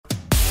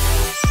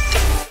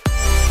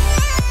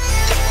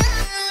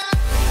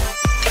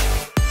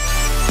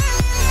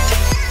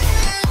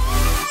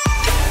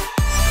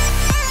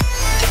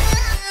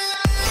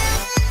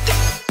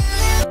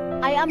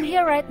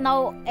right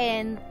now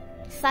in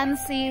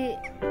Zaanse,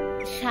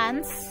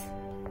 Schans.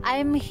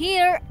 I'm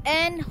here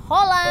in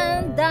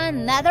Holland, the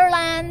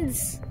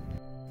Netherlands.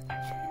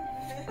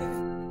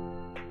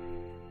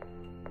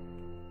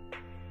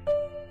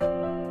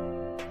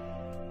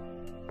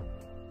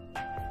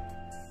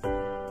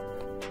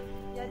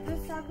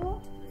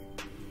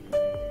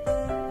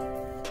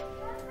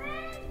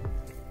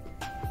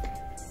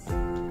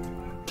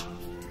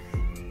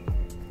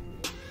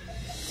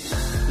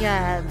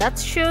 Yeah, that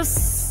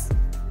shoes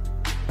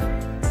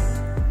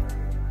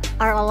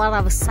are a lot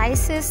of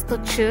sizes to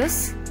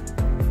choose,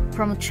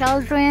 from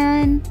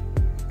children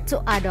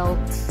to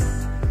adults.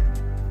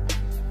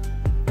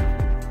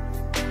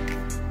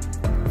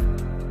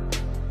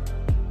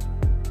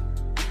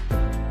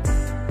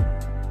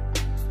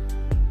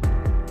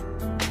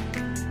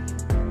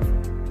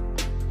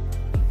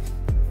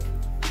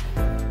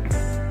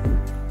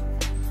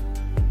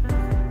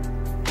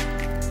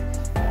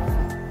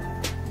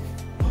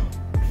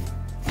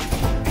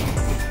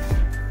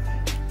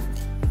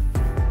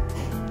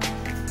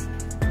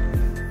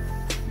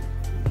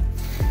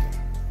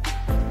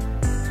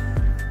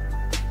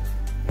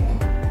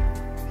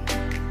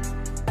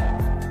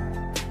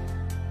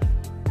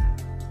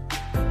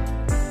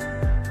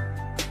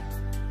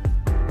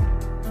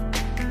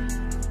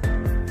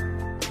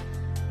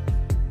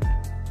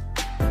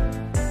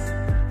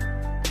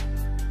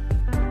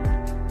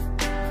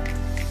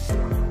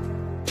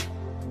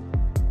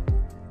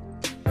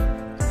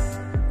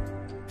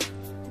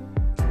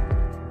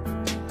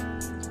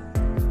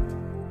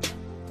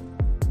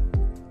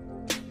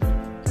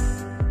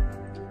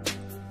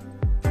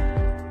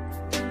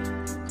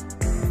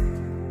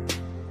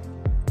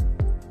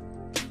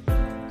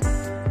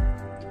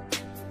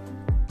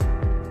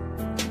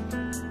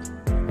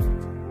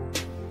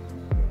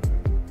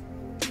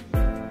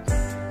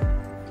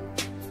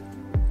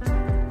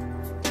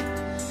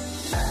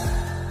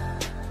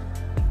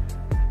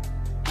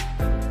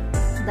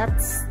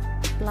 That's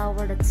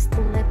flower, that's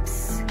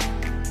tulips.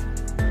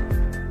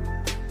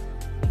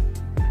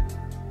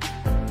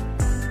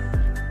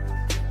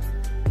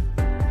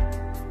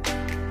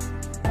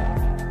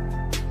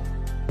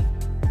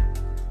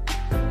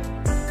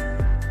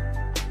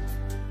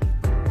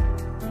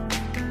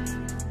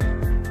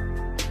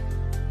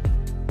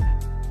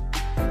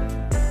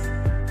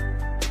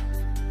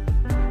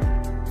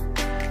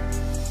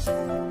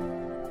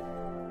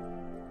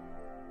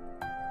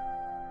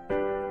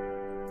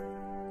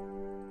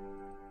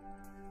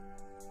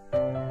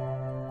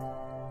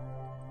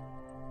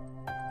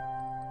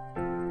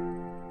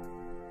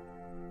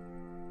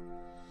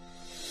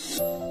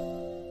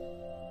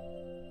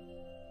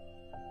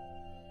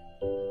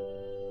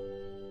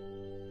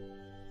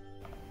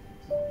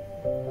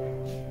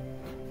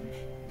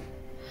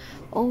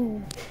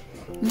 Oh,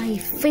 my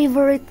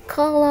favorite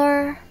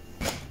color,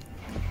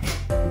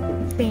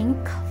 pink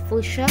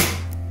fuchsia.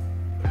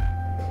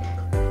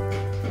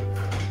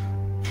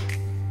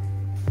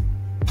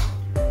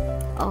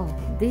 Oh,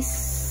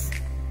 these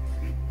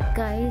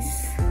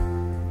guys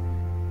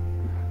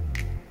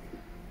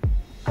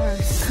are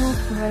so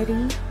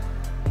pretty.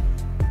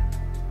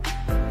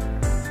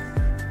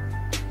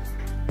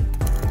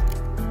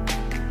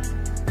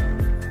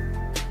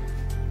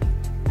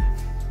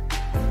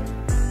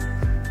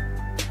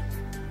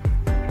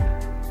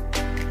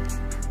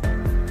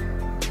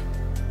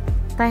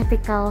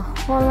 Typical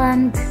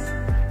Holland.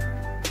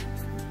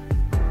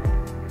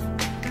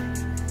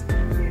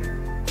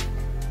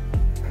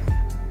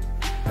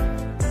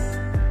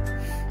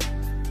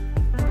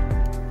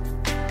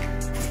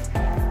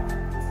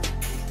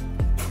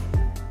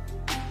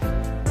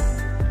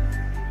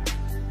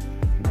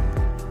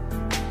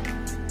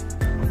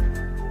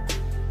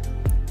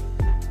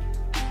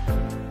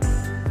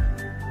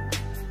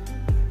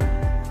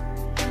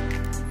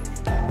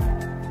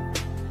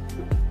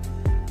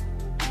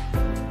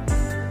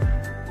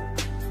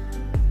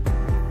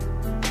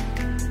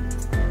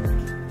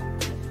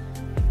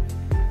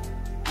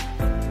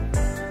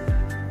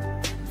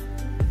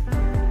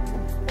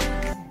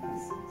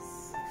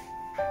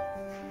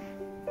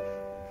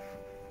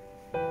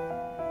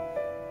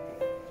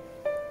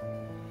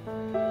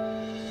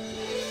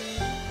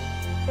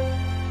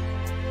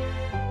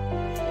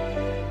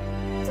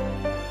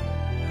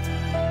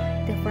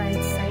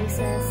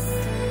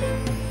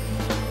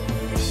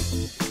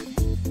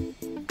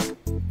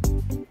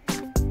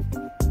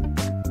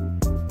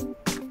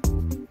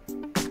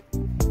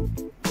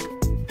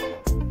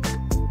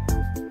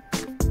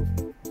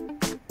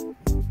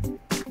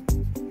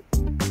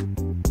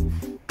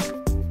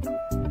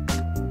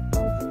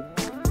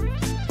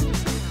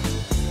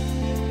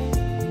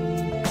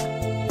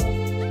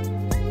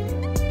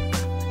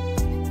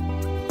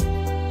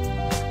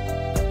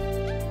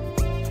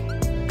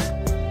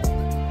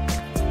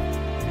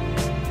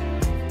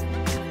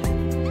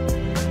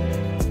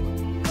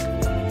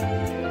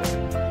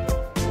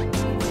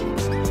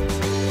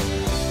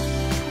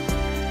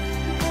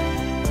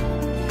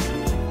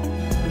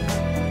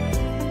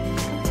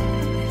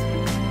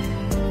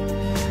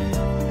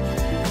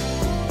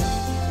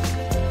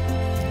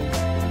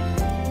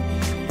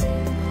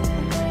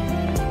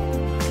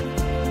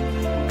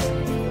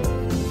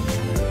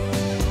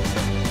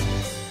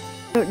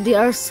 They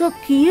are so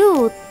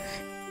cute.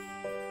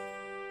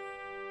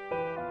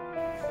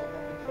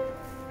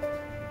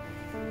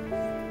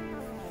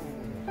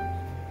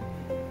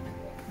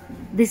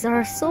 These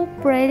are so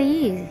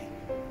pretty,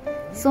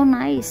 so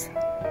nice.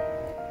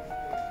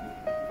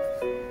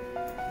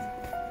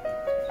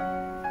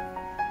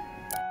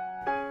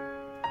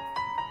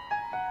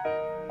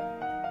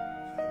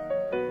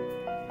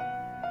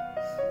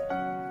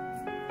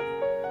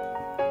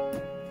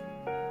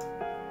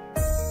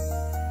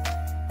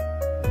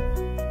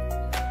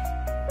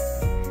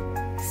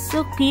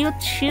 So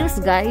cute shoes,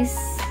 guys.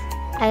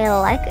 I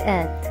like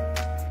it.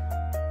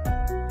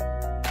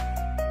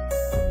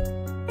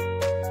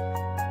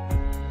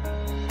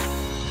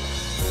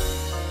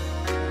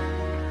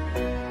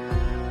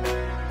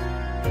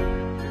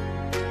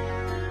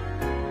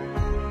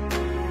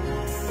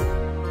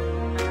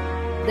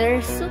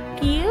 They're so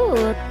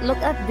cute. Look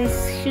at these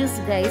shoes,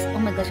 guys. Oh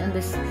my gosh, and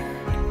this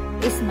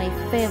is my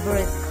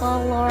favorite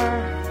color.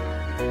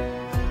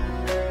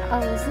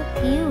 Oh, so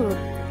cute.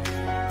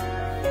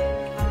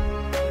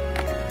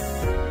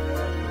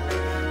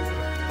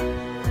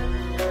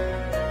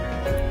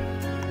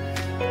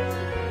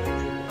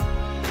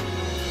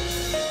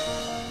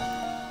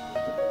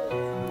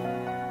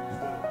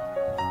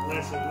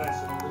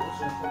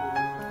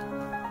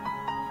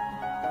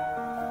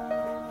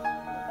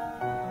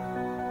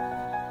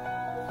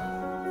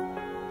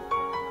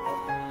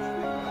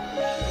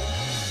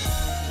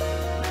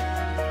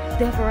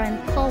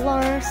 Different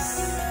colors,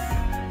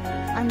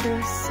 and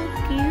they're so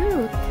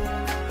cute.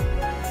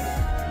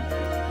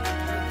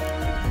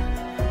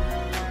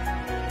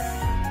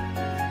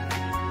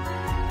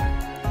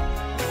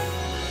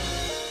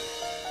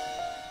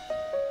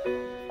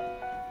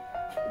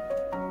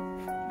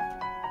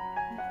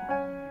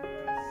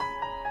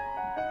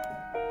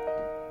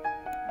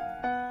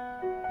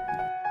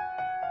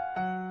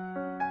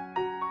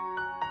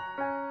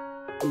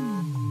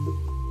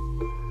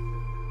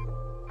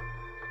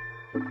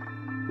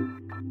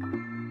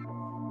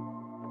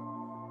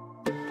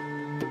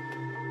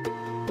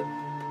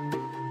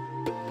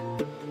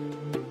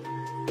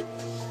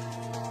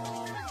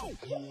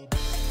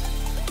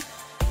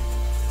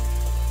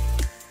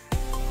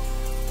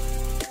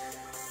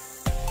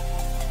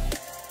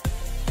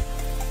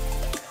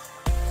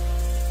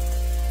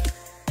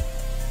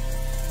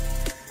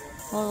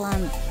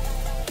 Holland,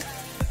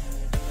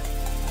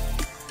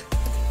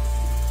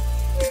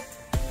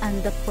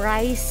 and the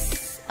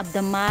price of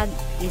the mug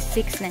is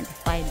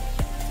 $6.95.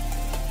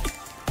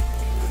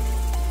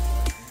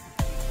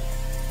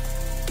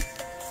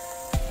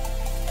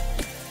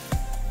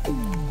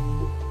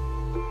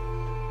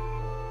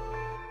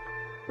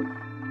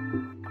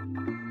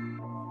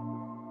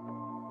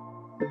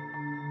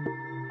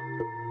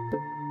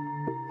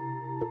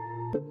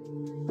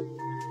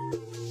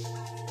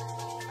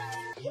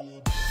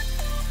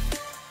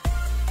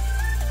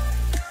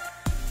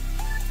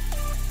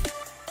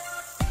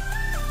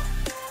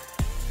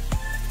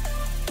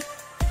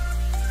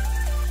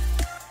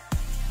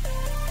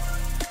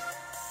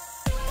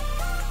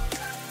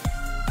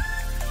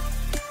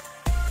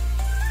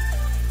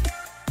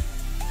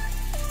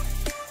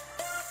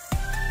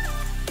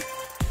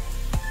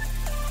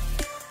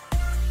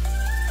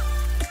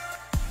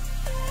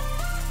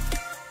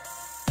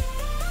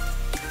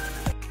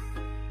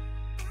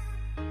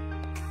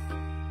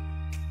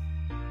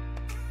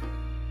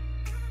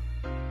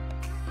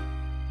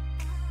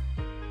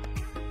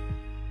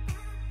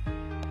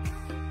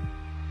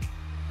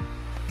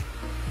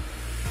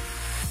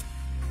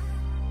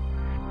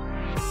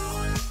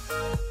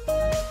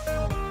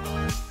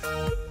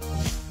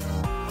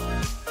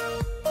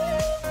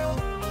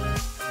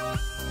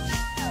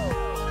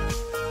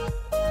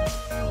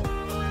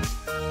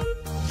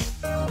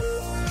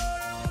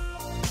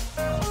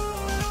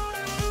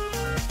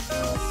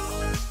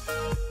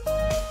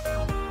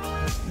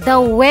 The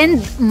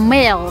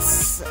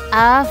windmills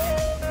of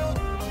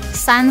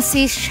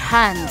Zaanse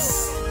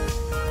Schans.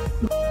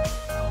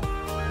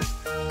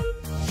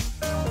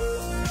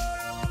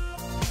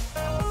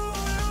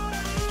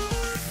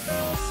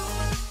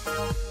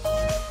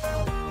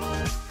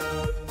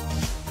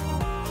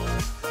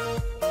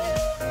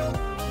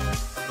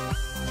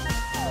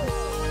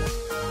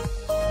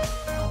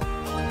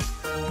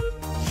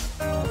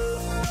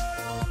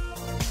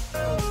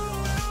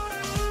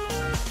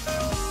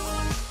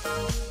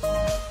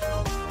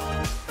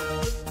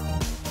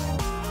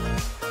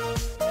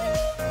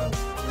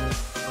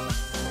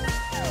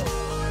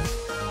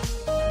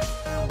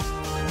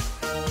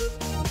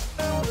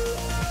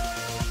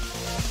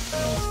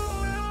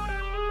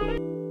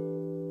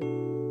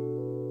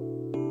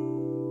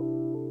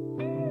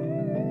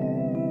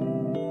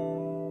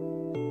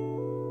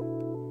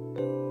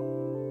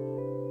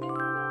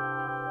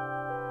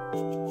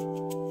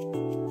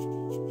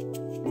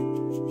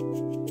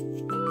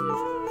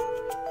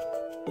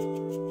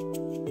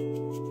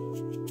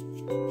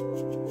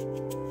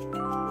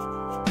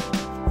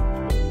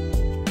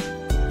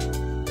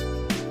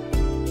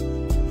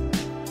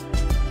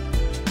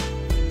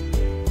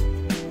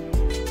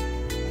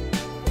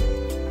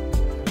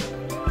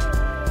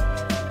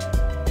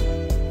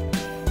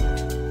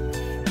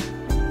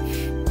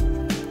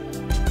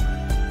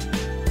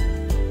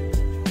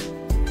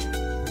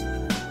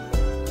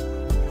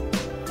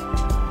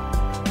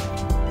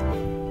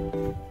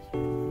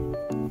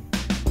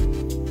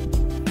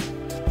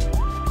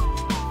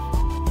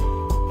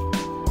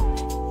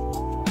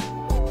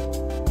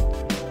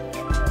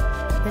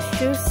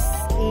 shoes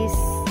is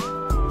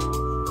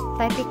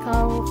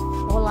typical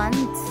Holland.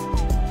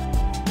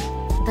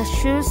 The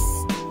shoes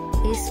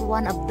is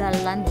one of the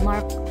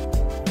landmark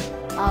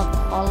of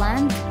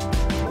Holland.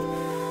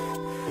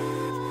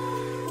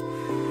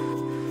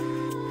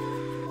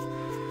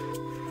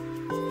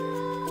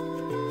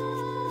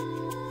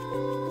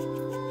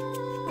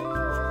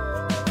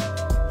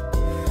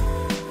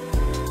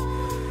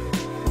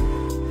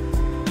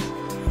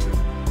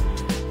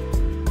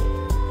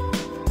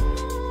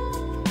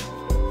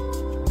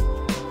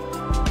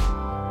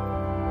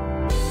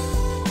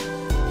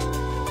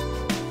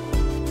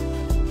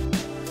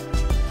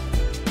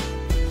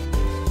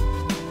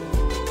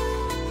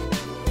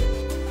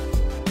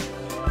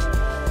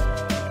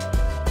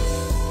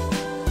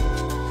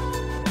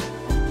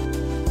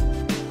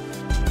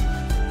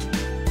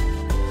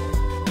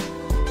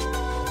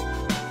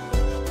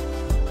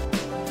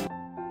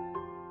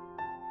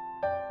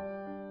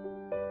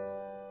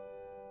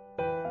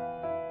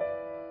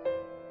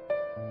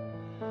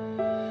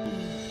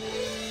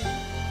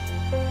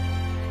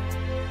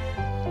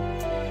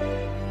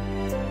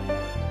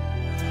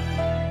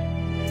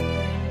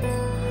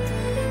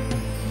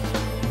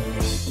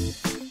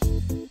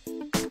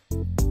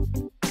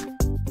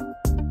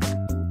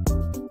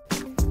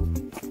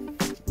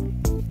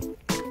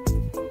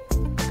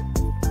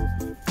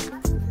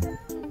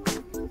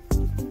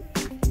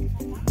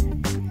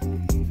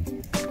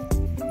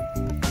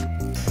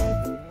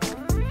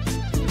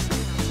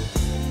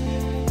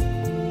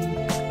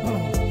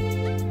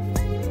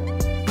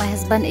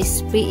 Husband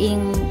is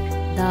paying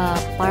the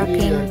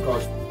parking.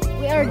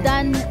 We are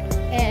done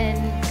in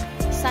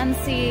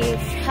Zaanse,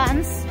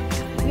 Schans.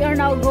 We are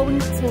now going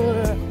to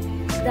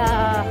the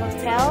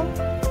hotel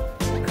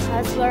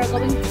because we are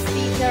going to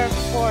stay there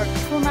for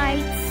 2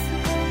 nights.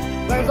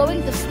 We are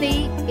going to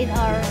stay in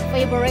our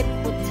favorite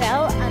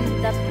hotel, and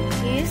that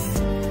is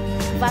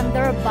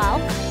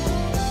Vanderbalk.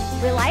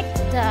 We like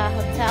the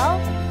hotel.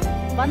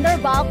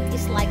 Vanderbalk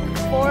is like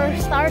 4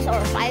 stars or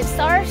 5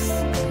 stars.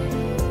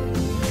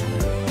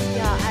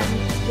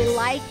 And we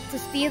like to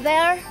stay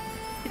there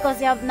because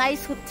they have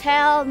nice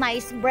hotel,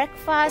 nice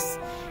breakfast,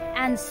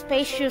 and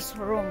spacious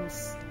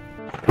rooms.